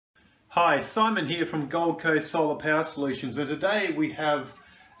Hi, Simon here from Gold Coast Solar Power Solutions, and today we have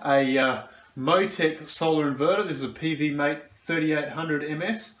a Motech solar inverter. This is a PVMate 3800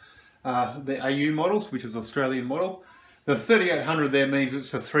 MS, the AU models, which is Australian model. The 3800 there means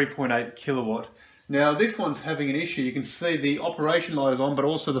it's a 3.8 kilowatt. Now this one's having an issue. You can see the operation light is on, but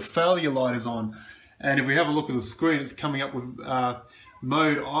also the failure light is on. And if we have a look at the screen, it's coming up with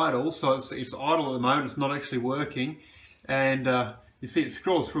mode idle, so it's idle at the moment, it's not actually working. And you see it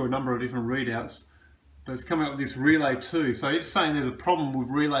scrolls through a number of different readouts, but it's coming up with this relay 2. So it's saying there's a problem with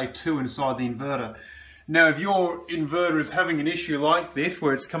relay 2 inside the inverter. Now if your inverter is having an issue like this,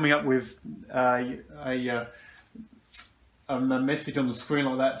 where it's coming up with a message on the screen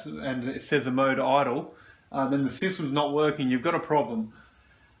like that, and it says a mode idle, then the system's not working, you've got a problem.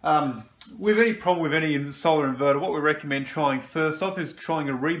 With any problem with any solar inverter, what we recommend trying first off is trying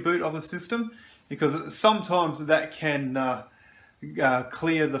a reboot of the system, because sometimes that can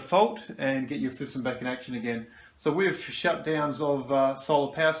clear the fault and get your system back in action again. So with shutdowns of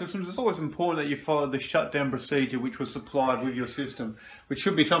solar power systems, it's always important that you follow the shutdown procedure which was supplied with your system, which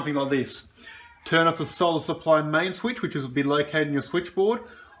should be something like this. Turn off the solar supply main switch, which will be located in your switchboard,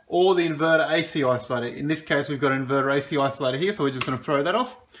 or the inverter AC isolator. In this case, we've got an inverter AC isolator here, so we're just going to throw that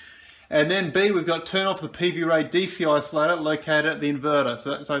off. And then B, we've got turn off the PV Ray DC isolator located at the inverter. So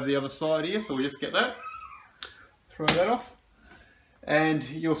that's over the other side here, so we'll just get that. Throw that off. And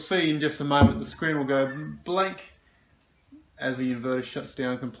you'll see in just a moment the screen will go blank as the inverter shuts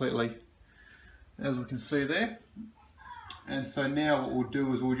down completely, as we can see there. And so now what we'll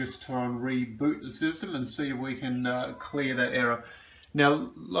do is we'll just try and reboot the system and see if we can clear that error.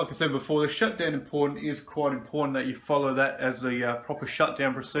 Now, like I said before, the shutdown is quite important that you follow that as the proper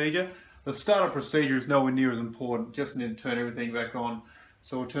shutdown procedure. The startup procedure is nowhere near as important, just need to turn everything back on.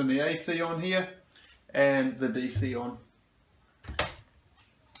 So we'll turn the AC on here and the DC on.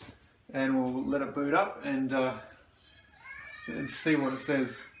 And we'll let it boot up and see what it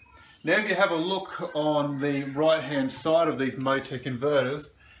says. Now if you have a look on the right hand side of these Motech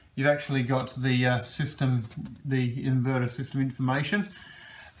inverters, you've actually got the inverter system information.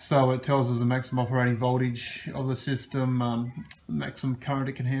 So it tells us the maximum operating voltage of the system, maximum current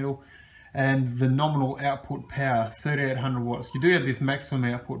it can handle, and the nominal output power, 3800 watts. You do have this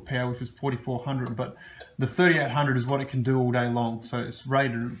maximum output power, which is 4400, but the 3800 is what it can do all day long. So it's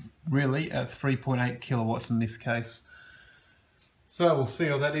rated really at 3.8 kilowatts in this case. So we'll see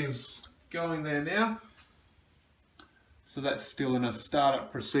how that is going there now. So that's still in a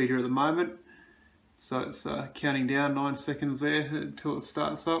startup procedure at the moment. So it's counting down 9 seconds there until it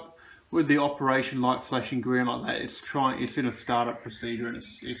starts up. With the operation light flashing green like that, it's in a startup procedure and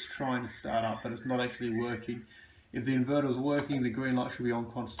it's trying to start up, but it's not actually working. If the inverter is working, the green light should be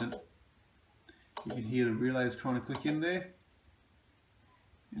on constant. You can hear the relays trying to click in there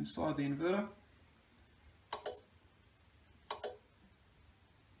inside the inverter.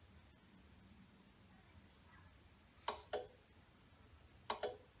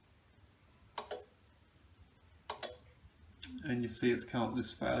 And you see it's come up with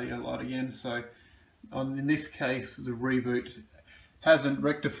this failure light again. So in this case, the reboot hasn't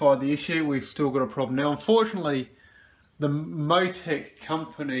rectified the issue. We've still got a problem. Now unfortunately, the Motech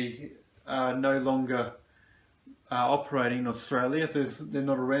company are no longer operating in Australia. They're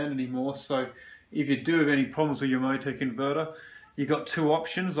not around anymore. So if you do have any problems with your Motech inverter, you've got two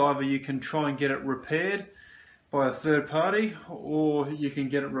options. Either you can try and get it repaired by a third party, or you can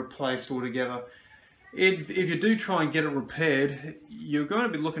get it replaced altogether. If you do try and get it repaired, you're going to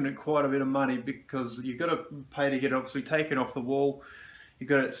be looking at quite a bit of money, because you've got to pay to get it obviously taken off the wall. You've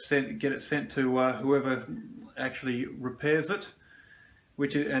got to get it sent to whoever actually repairs it,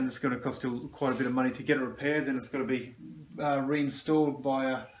 and it's going to cost you quite a bit of money to get it repaired. Then it's got to be reinstalled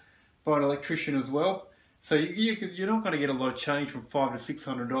by an electrician as well. So you're not going to get a lot of change from $500 to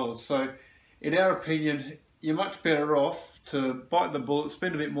 $600. So in our opinion, you're much better off to bite the bullet,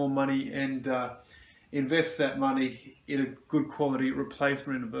 spend a bit more money, and invest that money in a good quality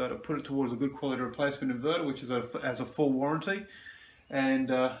replacement inverter. Put it towards a good quality replacement inverter, which has a full warranty, and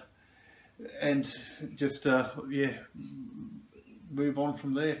just yeah, move on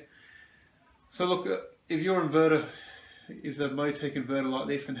from there. So look, if your inverter is a Motech inverter like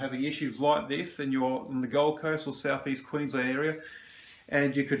this and having issues like this, and you're on the Gold Coast or Southeast Queensland area,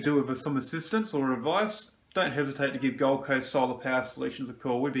 and you could do with some assistance or advice, don't hesitate to give Gold Coast Solar Power Solutions a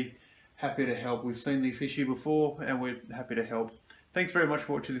call. We'd be happy to help. We've seen this issue before and we're happy to help. Thanks very much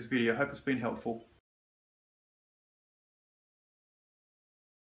for watching this video. I hope it's been helpful.